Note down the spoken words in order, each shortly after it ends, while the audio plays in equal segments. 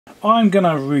I'm going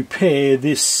to repair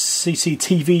this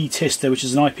CCTV tester, which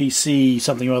is an IPC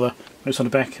something or other. It's on the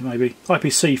back maybe.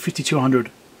 IPC-5200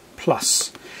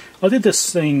 Plus. I did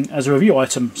this thing as a review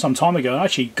item some time ago. I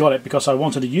actually got it because I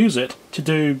wanted to use it to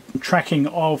do tracking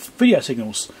of video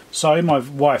signals. So in my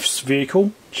wife's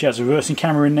vehicle, she has a reversing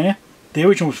camera in there. The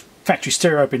original factory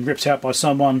stereo had been ripped out by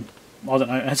someone, I don't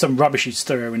know, it had some rubbishy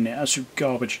stereo in there, that's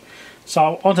garbage. So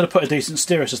I wanted to put a decent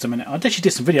stereo system in it. I actually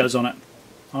did some videos on it.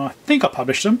 I think I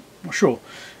published them, not sure.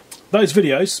 Those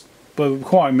videos were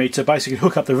requiring me to basically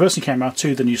hook up the reversing camera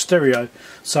to the new stereo,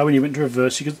 so when you went to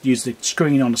reverse you could use the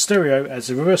screen on the stereo as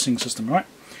a reversing system, right?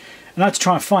 And I had to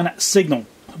try and find that signal,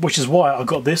 which is why I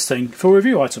got this thing for a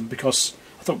review item, because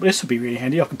I thought, well, this would be really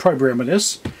handy. I can program with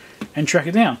this and track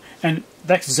it down, and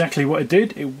that's exactly what it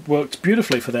did. It worked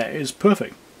beautifully for that. It was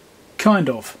perfect, kind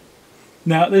of.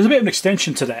 Now there's a bit of an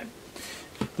extension to that.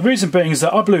 The reason being is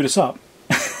that I blew this up.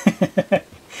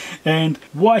 And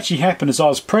what actually happened is I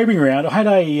was probing around. I had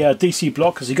a DC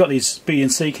block, because you got these B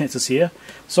and C connectors here.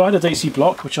 So I had a DC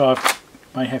block, which I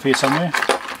may have here somewhere.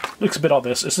 Looks a bit like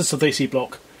this. It's just a DC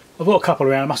block. I've got a couple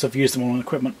around. I must have used them all on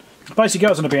equipment. It basically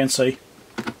goes on a BNC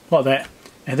like that,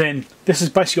 and then this has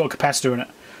basically got a capacitor in it,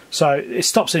 so it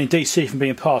stops any DC from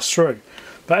being passed through.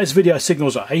 But as video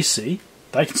signals are AC,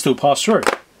 they can still pass through.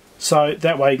 So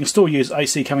that way you can still use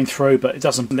AC coming through, but it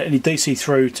doesn't let any DC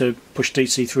through to push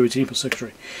DC through to the input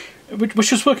circuitry,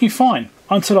 which was working fine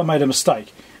until I made a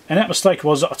mistake. And that mistake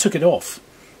was that I took it off,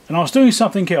 and I was doing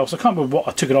something else. I can't remember what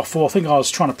I took it off for. I think I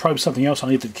was trying to probe something else. I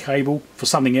needed the cable for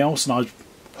something else, and I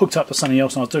hooked up to something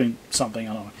else, and I was doing something,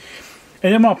 I don't know.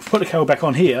 And then when I put the cable back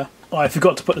on here, I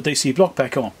forgot to put the DC block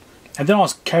back on. And then I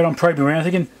was carried on probing around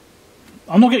thinking,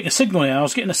 I'm not getting a signal now. I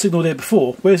was getting a signal there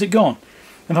before. Where's it gone?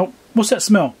 And I thought, what's that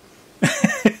smell?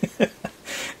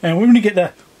 And when you get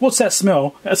the what's that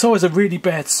smell, that's always a really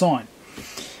bad sign.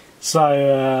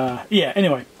 So yeah,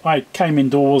 anyway, I came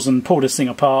indoors and pulled this thing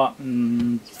apart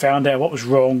and found out what was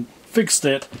wrong, fixed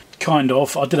it, kind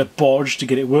of. I did a bodge to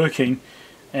get it working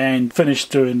and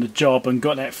finished doing the job and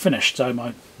got that finished. So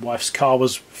my wife's car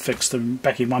was fixed and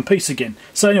back in one piece again.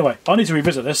 So anyway, I need to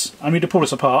revisit this. I need to pull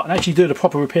this apart and actually do the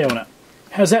proper repair on it.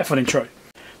 How's that for an intro?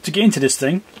 To get into this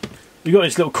thing, we've got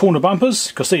these little corner bumpers,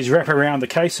 because these wrap around the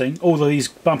casing. All of these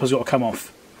bumpers got to come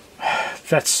off.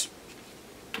 That's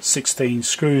 16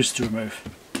 screws to remove.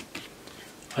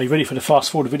 Are you ready for the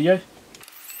fast forward video?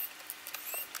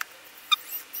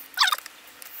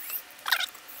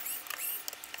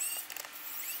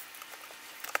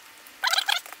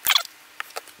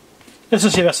 Let's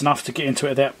just see if that's enough to get into it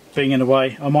without being in the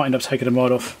way. I might end up taking them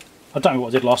right off. I don't know what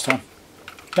I did last time.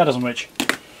 That doesn't reach.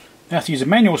 I have to use a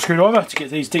manual screwdriver to get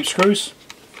these deep screws.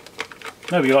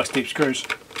 Nobody likes deep screws.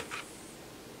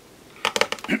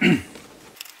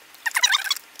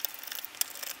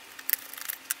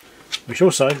 Which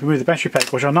also remove the battery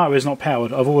pack, which I know is not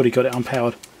powered. I've already got it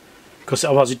unpowered, because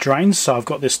otherwise it drains. So I've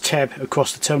got this tab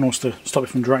across the terminals to stop it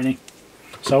from draining.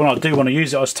 So when I do want to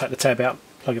use it, I just take the tab out,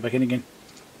 plug it back in again.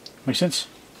 Make sense?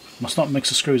 Must not mix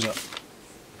the screws up.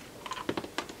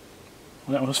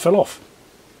 Well, that one just fell off.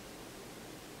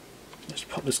 Let's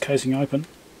pop this casing open.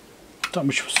 I don't know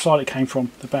which side it came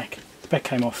from. The back. The back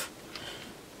came off.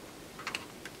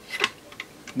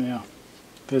 Now,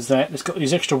 there's that. It's got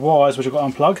these extra wires which I've got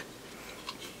to unplug.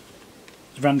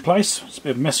 It's around the place. It's a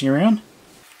bit of messing around.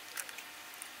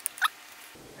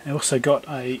 I've also got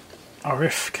a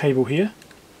RF cable here.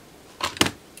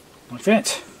 Like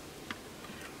that.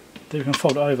 Then we can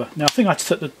fold it over. Now I think I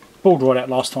took the board right out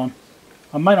last time.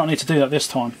 I may not need to do that this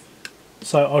time.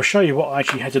 So I'll show you what I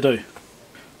actually had to do.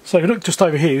 So if you look just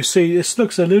over here, you see this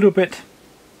looks a little bit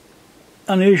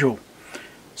unusual.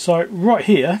 So right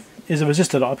here is a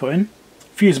resistor that I put in,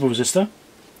 fusible resistor.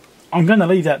 I'm going to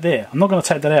leave that there. I'm not going to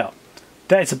take that out.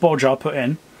 That is a bodge I put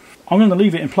in. I'm going to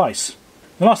leave it in place.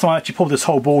 The last time I actually pulled this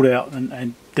whole board out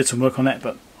and did some work on that,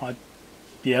 but I'm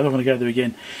not going to go there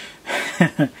again.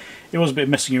 It was a bit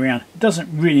messing around. It doesn't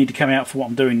really need to come out for what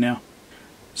I'm doing now.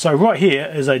 So right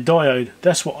here is a diode.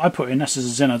 That's what I put in. That's a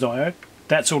Xeno diode.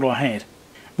 That's all I had.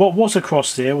 What was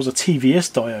across there was a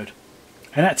TVS diode.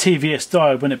 And that TVS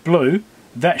diode, when it blew,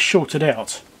 that shorted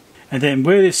out. And then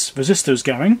where this resistor is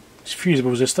going, this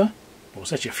fusible resistor, well,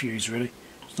 it's actually a fuse really.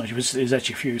 It's not a resistor, it's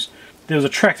actually a fuse. There was a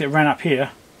track that ran up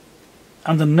here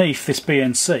underneath this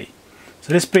BNC.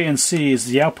 So this BNC is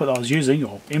the output I was using,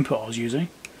 or input I was using.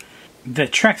 The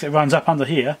track that runs up under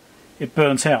here, it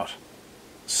burns out.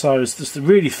 So it's just a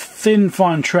really thin,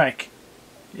 fine track.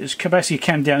 It's basically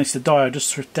came down into the diode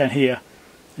just down here,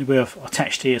 and we're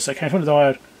attached here. So it came from the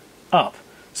diode up.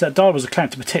 So that diode was a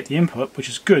clamp to protect the input, which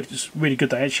is good. It's really good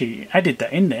they actually added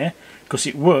that in there, because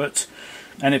it worked.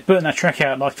 and it burnt that track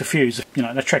out like the fuse. You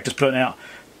know, that track just burnt out.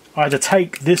 I had to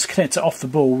take this connector off the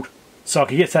board so I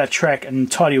could get to that track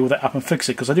and tidy all that up and fix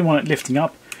it, because I didn't want it lifting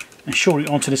up and shorting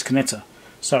onto this connector.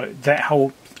 So that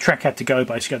whole track had to go,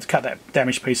 basically. I had to cut that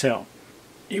damaged piece out.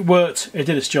 It worked, it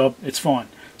did its job, it's fine.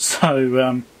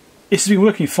 So this has been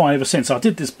working fine ever since. I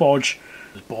did this bodge.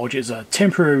 This bodge is a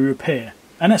temporary repair,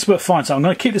 and that's worked fine. So I'm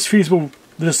going to keep this fusible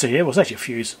resistor here. Well, it's actually a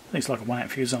fuse. I think it's like a 1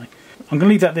 amp fuse only. I'm going to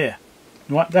leave that there.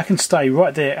 Right, that can stay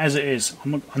right there as it is.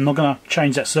 I'm not going to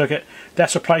change that circuit.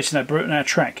 That's replacing that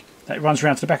track that runs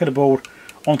around to the back of the board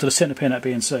onto the centre pin at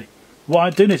BNC. What I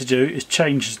do need to do is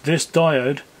change this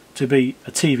diode to be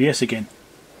a TVS again.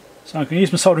 So I can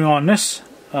use my soldering iron on this.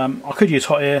 I could use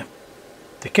hot air.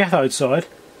 The cathode side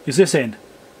is this end,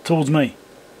 towards me.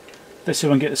 Let's see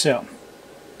if I can get this out.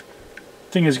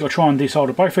 Thing is, you've got to try and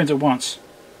desolder both ends at once,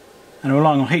 and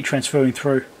relying on heat transferring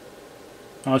through.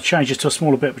 I'll change this to a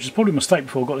smaller bit, which is probably a mistake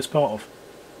before I got this part off.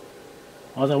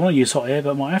 I don't want to use hot air,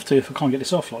 but I might have to if I can't get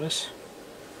this off like this.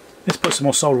 Let's put some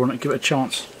more solder on it and give it a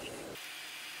chance.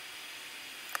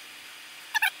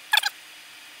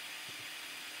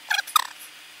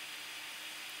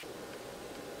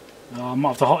 I might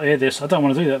have to hot air this. I don't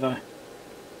want to do that though.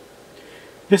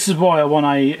 This is why I want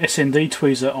a SND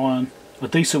tweezer on, a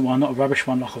decent one, not a rubbish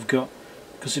one like I've got,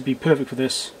 because it'd be perfect for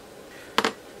this.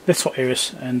 Let's hot air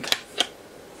this and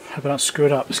hope I don't screw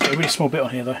it up. Let's get a really small bit on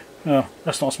here though. Oh,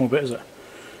 that's not a small bit, is it?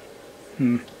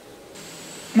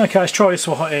 Okay, let's try this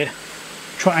with hot air.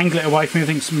 Try and angle it away from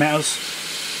anything that matters.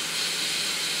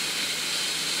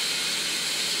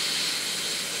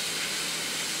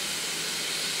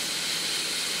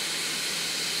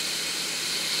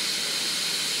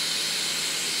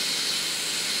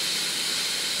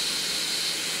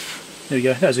 There we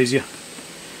go, that was easier.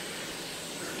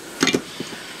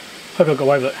 Hope I got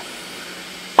away with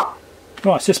it.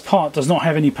 Right, so this part does not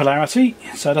have any polarity,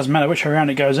 so it doesn't matter which way around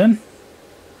it goes in.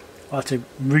 I had to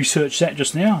research that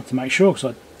just now to make sure,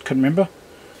 because I couldn't remember.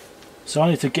 So I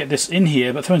need to get this in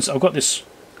here, but for instance, I've got this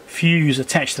fuse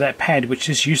attached to that pad which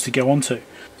this used to go onto.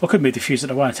 I could move the fuse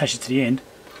that way and attach it to the end.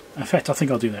 In fact, I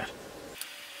think I'll do that.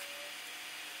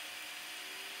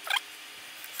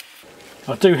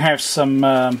 I do have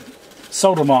some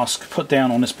solder mask put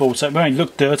down on this board, so it may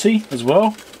look dirty as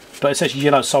well, but it's actually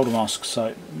yellow solder mask, so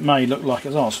it may look like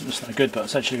it's no good, but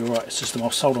it's actually alright. It's just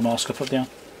a solder mask I put down.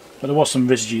 But there was some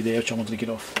residue there which I wanted to get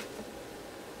off.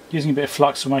 Using a bit of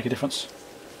flux will make a difference,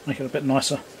 make it a bit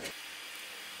nicer.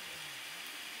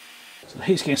 So the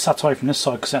heat's getting sucked away from this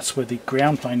side because that's where the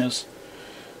ground plane is,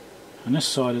 and this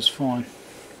side is fine.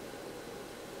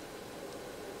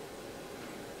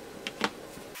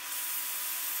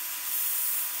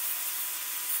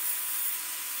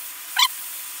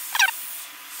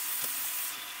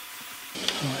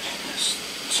 Right,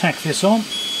 let's tack this on.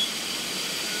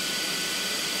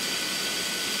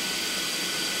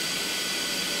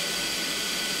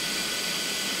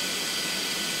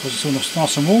 Because it's almost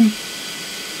nice and warm.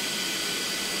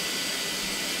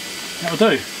 That'll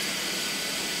do.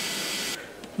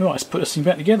 Right, let's put this thing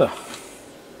back together.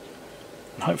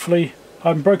 And hopefully I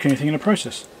haven't broken anything in the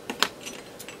process,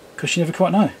 because you never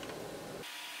quite know.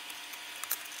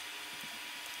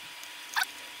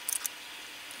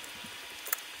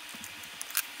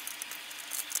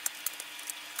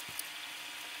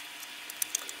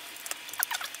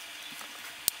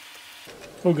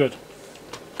 All good.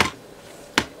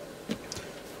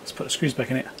 Let's put the screws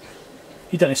back in it.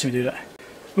 You don't need to see me do that.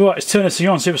 Right, let's turn this thing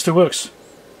on, see if it still works.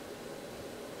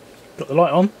 Got the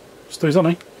light on, still on,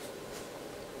 eh?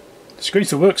 The screen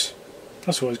still works.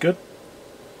 That's always good.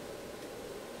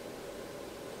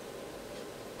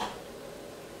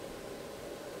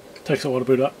 Takes a while to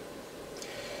boot up.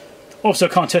 Also, I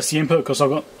can't test the input because I've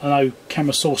got no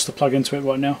camera source to plug into it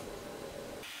right now.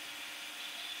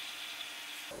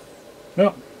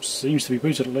 Well, seems to be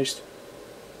booted at least.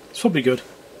 It's probably good.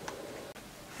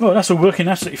 Well, that's all working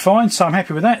absolutely fine, so I'm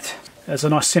happy with that. That's a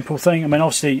nice simple thing. I mean,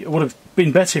 obviously it would have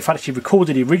been better if I actually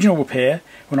recorded the original repair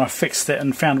when I fixed it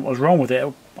and found what was wrong with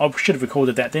it. I should have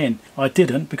recorded that then. I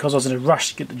didn't, because I was in a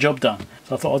rush to get the job done.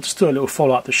 So I thought I'd just do a little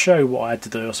follow up to show what I had to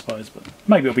do, I suppose. But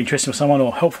maybe it'll be interesting for someone,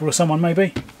 or helpful for someone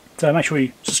maybe. So make sure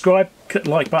you subscribe, click the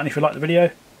like button if you like the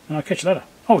video, and I'll catch you later.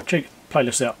 Oh, check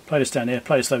playlist out, playlist down here,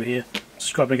 playlist over here,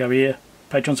 subscribe link over here,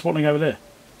 Patreon support link over there,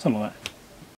 something like that.